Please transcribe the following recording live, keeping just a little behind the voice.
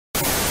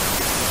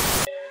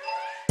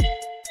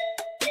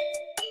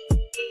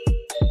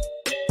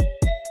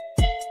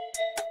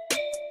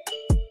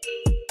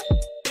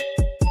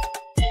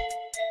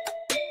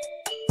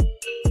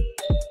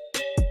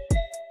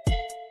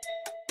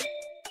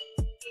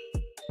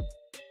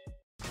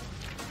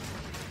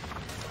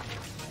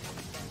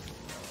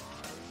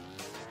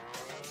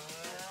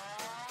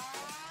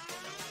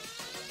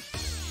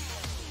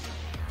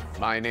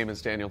My name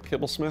is Daniel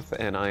Kibblesmith,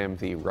 and I am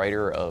the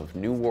writer of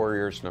New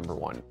Warriors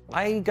 #1.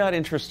 I got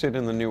interested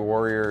in the New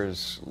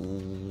Warriors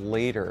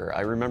later.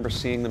 I remember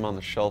seeing them on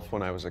the shelf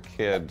when I was a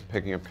kid,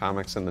 picking up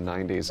comics in the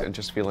 90s, and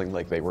just feeling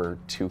like they were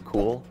too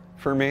cool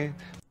for me.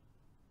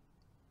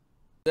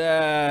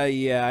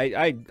 Yeah,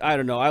 I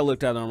don't know. I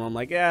looked at them and I'm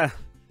like, yeah,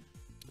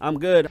 I'm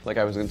good. Like,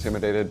 I was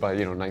intimidated by,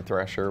 Night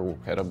Thrasher, who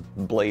had a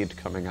blade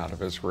coming out of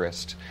his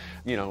wrist.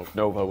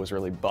 Nova was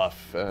really buff.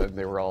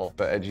 They were all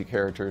the edgy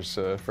characters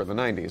for the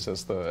 90s,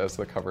 as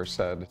the cover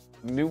said.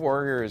 New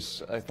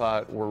Warriors, I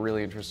thought, were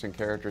really interesting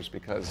characters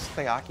because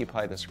they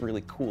occupy this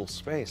really cool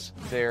space.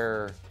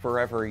 They're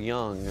forever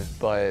young,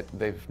 but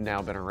they've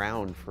now been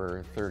around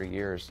for 30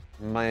 years.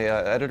 My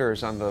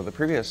editors on the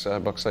previous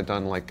books I'd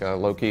done, like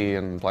Loki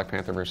and Black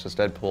Panther vs.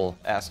 Deadpool,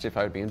 asked if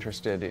I would be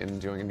interested in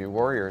doing a New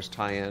Warriors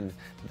tie-in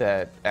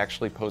that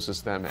actually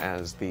poses them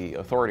as the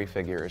authority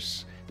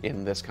figures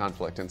in this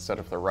conflict instead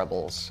of the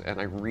rebels, and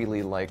I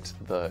really liked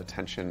the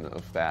tension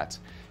of that.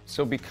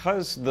 So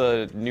because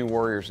the New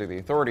Warriors are the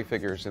authority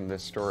figures in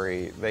this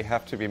story, they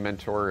have to be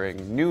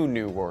mentoring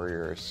New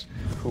Warriors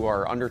who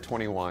are under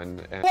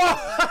 21 and...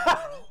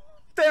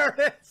 There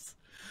it is!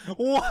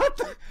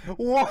 What?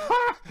 What?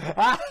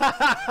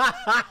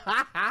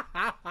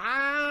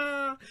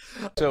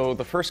 So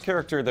the first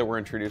character that we're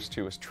introduced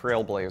to is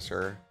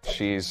Trailblazer.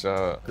 She's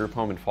a group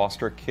home and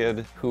foster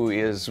kid who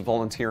is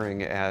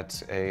volunteering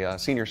at a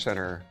senior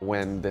center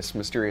when this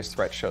mysterious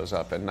threat shows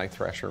up and Night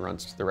Thrasher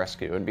runs to the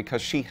rescue. And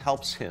because she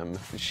helps him,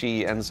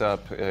 she ends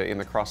up in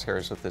the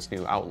crosshairs of this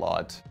new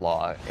outlawed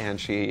law.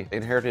 And she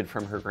inherited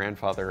from her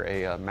grandfather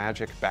a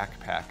magic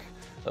backpack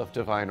of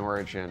divine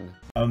origin.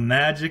 A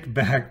magic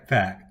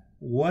backpack.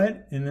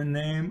 What in the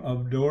name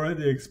of Dora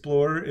the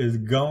Explorer is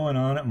going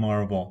on at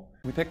Marvel?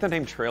 We picked the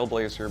name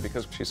Trailblazer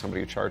because she's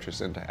somebody who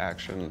charges into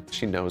action.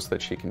 She knows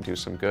that she can do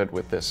some good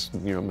with this,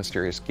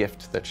 mysterious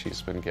gift that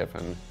she's been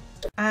given.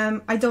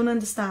 I don't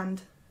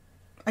understand.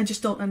 I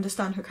just don't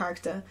understand her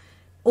character.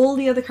 All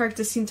the other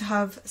characters seem to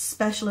have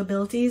special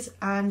abilities,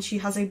 and she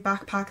has a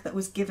backpack that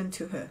was given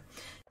to her.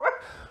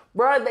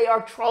 Bruh, they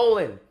are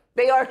trolling.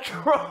 They are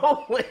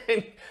trolling.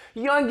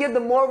 You don't give the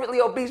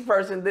morbidly obese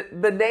person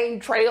the name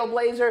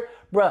Trailblazer?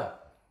 Bruh,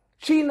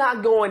 she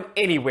not going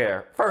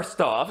anywhere, first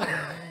off.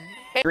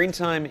 Screen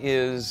time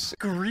is...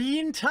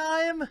 Green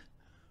time?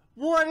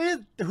 What is...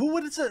 Who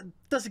would it...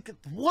 Does it...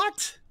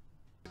 What?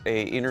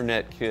 A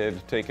internet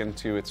kid taken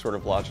to its sort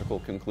of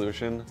logical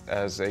conclusion.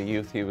 As a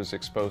youth, he was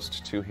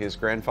exposed to his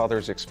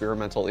grandfather's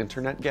experimental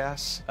internet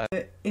gas.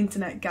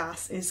 Internet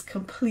gas is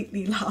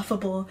completely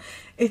laughable.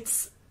 It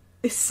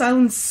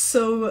sounds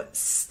so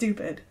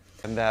stupid.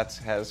 And that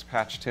has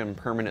patched him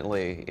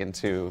permanently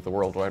into the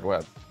World Wide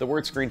Web. The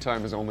word screen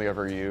time is only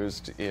ever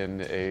used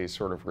in a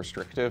sort of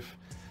restrictive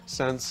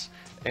sense,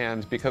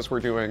 and because we're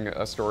doing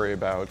a story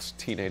about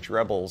teenage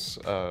rebels,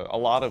 a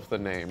lot of the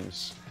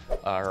names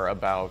are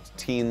about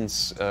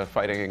teens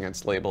fighting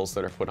against labels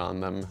that are put on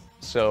them.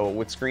 So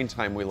with screen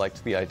time, we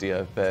liked the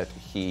idea that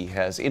he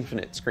has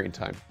infinite screen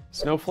time.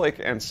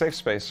 Snowflake and Safe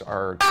Space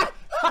are...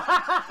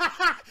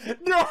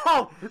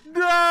 No!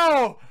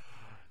 No!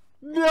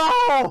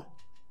 No!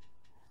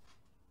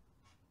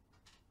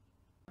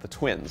 the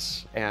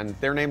twins, and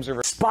their names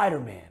are...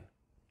 Spider-Man,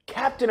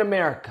 Captain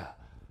America,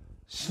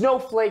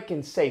 Snowflake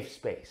and Safe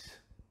Space.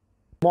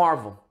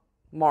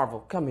 Marvel,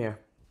 come here.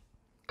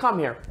 Come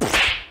here.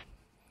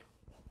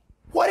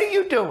 What are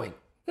you doing?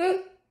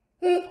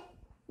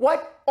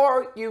 What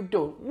are you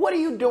doing? What are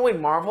you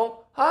doing,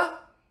 Marvel? Huh?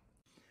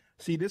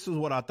 See, this is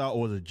what I thought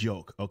was a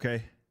joke,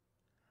 okay?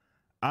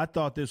 I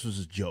thought this was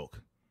a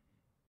joke.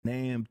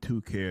 Name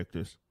two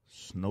characters,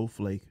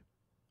 Snowflake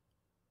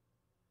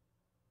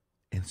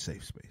and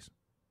Safe Space.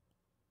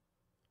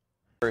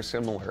 Very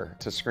similar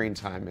to screen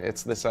time.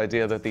 It's this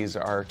idea that these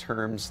are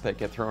terms that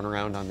get thrown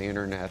around on the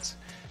internet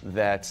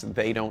that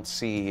they don't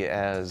see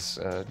as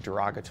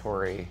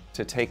derogatory,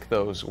 to take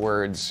those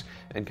words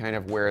and kind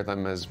of wear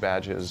them as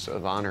badges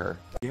of honor.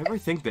 Do you ever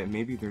think that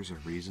maybe there's a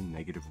reason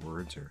negative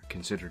words are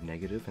considered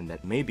negative, and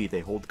that maybe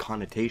they hold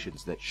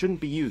connotations that shouldn't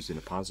be used in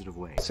a positive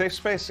way? Safe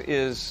Space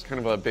is kind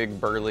of a big,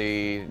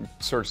 burly,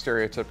 sort of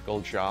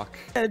stereotypical jock.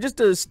 Yeah, just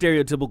a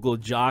stereotypical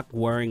jock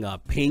wearing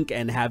pink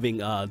and having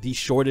the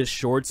shortest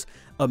shorts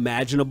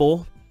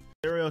imaginable.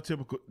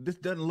 Stereotypical. This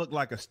doesn't look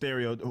like a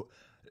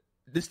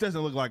This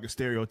doesn't look like a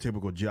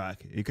stereotypical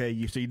jock.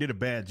 Okay, so you did a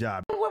bad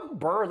job. What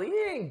burly?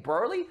 It ain't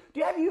burly.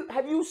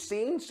 Have you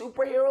seen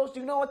superheroes?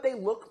 Do you know what they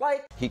look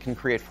like? He can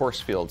create force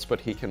fields,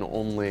 but he can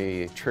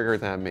only trigger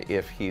them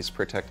if he's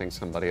protecting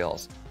somebody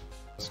else.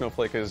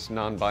 Snowflake is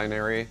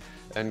non-binary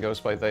and goes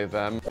by they,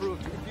 them. If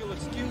you'll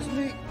excuse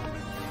me.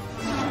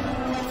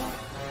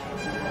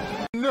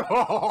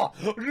 No.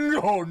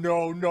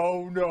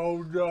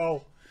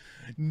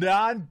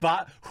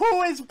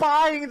 Who is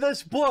buying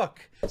this book?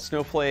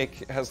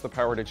 Snowflake has the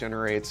power to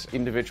generate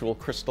individual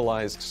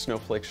crystallized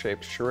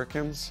snowflake-shaped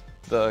shurikens.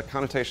 The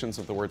connotations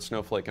of the word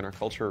snowflake in our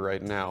culture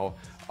right now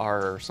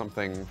are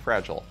something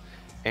fragile.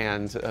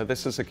 And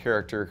this is a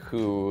character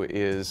who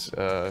is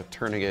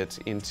turning it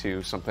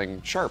into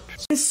something sharp.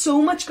 There's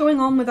so much going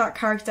on with that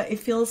character, it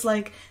feels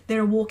like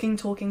they're a walking,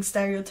 talking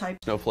stereotype.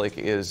 Snowflake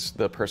is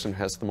the person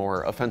who has the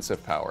more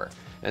offensive power,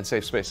 and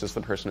Safe Space is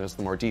the person who has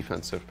the more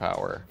defensive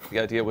power. The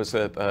idea was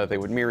that they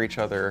would mirror each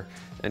other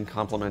and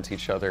complement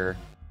each other.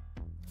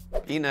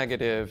 B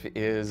negative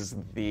is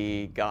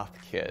the goth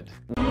kid.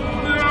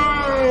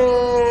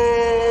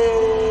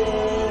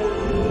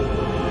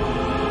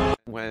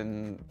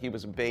 When he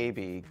was a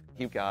baby,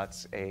 he got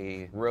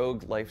a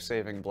rogue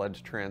life-saving blood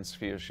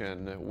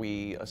transfusion,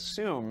 we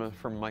assume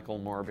from Michael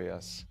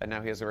Morbius, and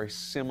now he has a very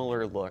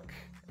similar look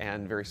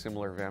and very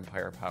similar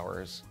vampire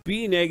powers.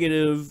 B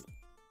negative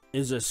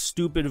is a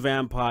stupid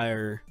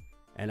vampire,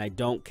 and I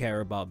don't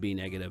care about B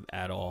negative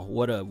at all.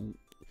 What a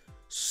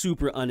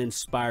super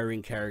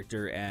uninspiring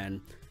character,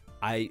 and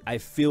I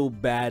feel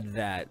bad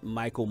that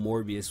Michael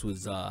Morbius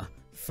was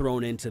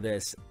thrown into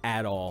this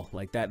at all.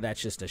 Like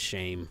that's just a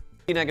shame.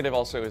 B negative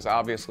also is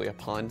obviously a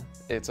pun.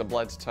 It's a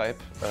blood type,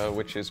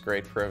 which is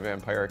great for a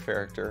vampire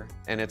character.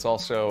 And it's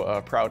also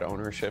a proud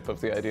ownership of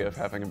the idea of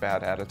having a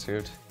bad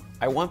attitude.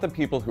 I want the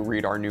people who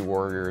read Our New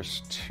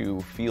Warriors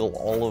to feel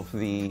all of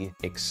the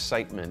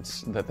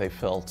excitement that they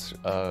felt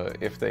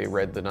if they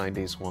read the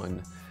 90s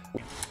one.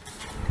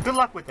 Good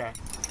luck with that.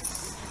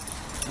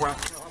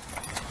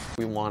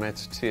 We want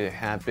it to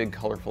have big,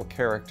 colorful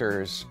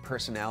characters,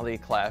 personality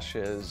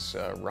clashes,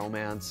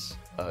 romance,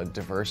 a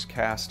diverse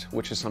cast,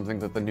 which is something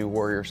that the New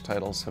Warriors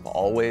titles have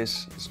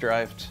always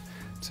strived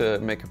to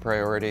make a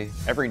priority.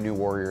 Every New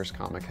Warriors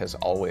comic has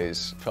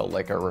always felt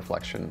like a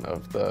reflection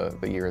of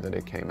the year that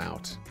it came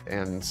out.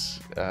 And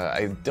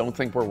I don't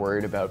think we're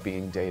worried about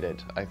being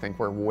dated. I think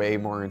we're way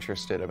more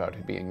interested about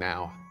it being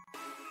now.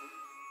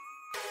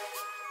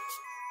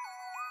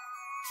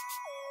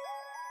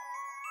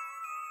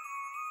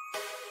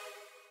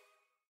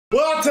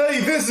 Well, I'll tell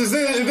you, this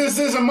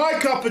isn't my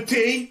cup of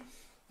tea.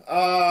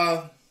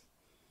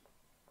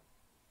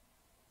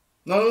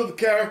 None of the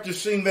characters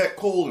seem that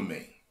cool to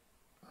me.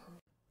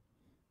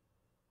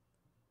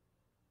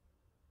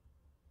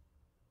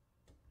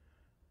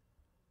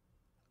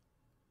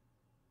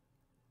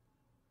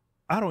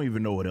 I don't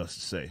even know what else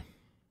to say.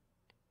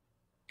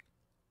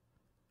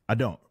 I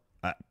don't.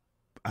 I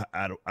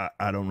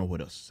don't know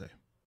what else to say.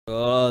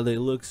 Oh, they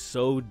look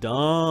so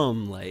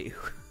dumb. Like,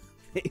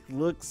 they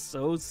look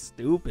so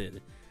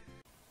stupid.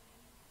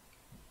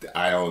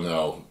 I don't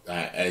know.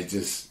 I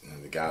just,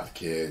 the goth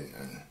kid,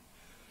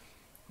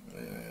 I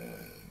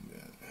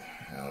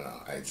don't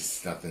know. I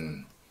just,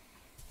 nothing,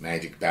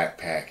 magic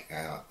backpack.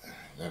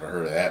 Never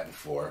heard of that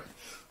before.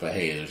 But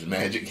hey, there's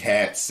magic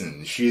hats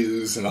and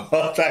shoes and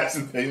all types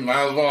of things.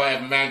 Might as well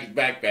have a magic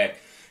backpack.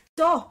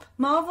 Stop!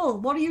 Marvel,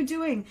 what are you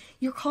doing?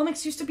 Your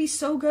comics used to be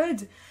so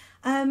good.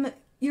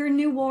 Your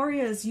New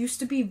Warriors used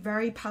to be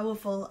very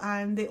powerful,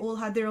 and they all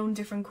had their own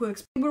different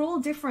quirks. They were all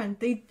different.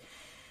 They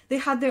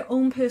had their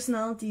own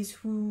personalities,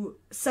 who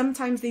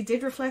sometimes they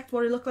did reflect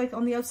what it looked like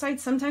on the outside,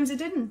 sometimes it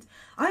didn't.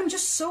 I'm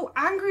just so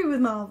angry with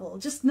Marvel.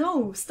 Just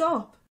no,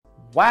 stop.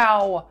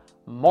 Wow,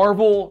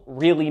 Marvel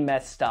really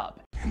messed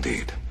up.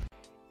 Indeed.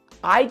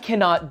 I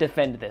cannot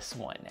defend this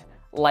one,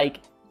 like,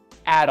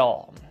 at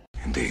all.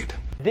 Indeed.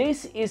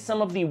 This is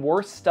some of the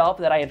worst stuff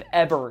that I have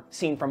ever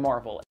seen from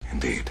Marvel.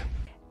 Indeed.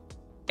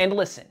 And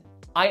listen,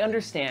 I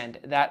understand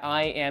that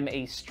I am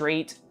a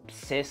straight,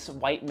 cis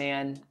white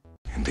man.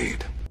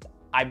 Indeed.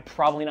 I'm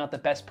probably not the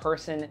best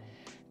person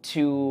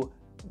to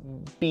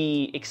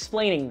be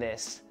explaining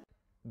this.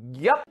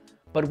 Yep.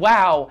 But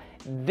wow,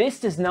 this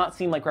does not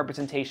seem like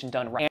representation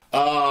done right.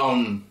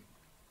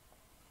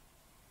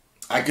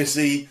 I could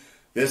see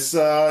this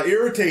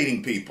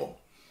irritating people.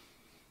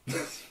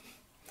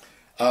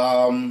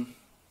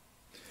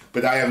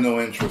 But I have no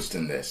interest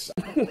in this.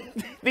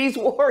 These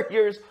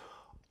warriors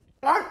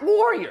aren't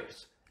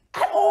warriors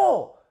at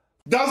all.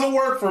 Doesn't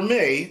work for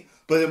me,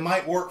 but it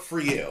might work for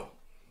you.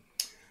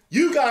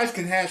 You guys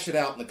can hash it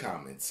out in the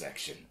comments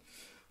section.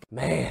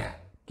 Man,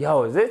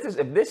 yo, if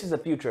this is the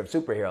future of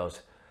superheroes,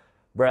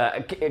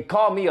 bruh,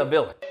 call me a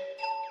villain.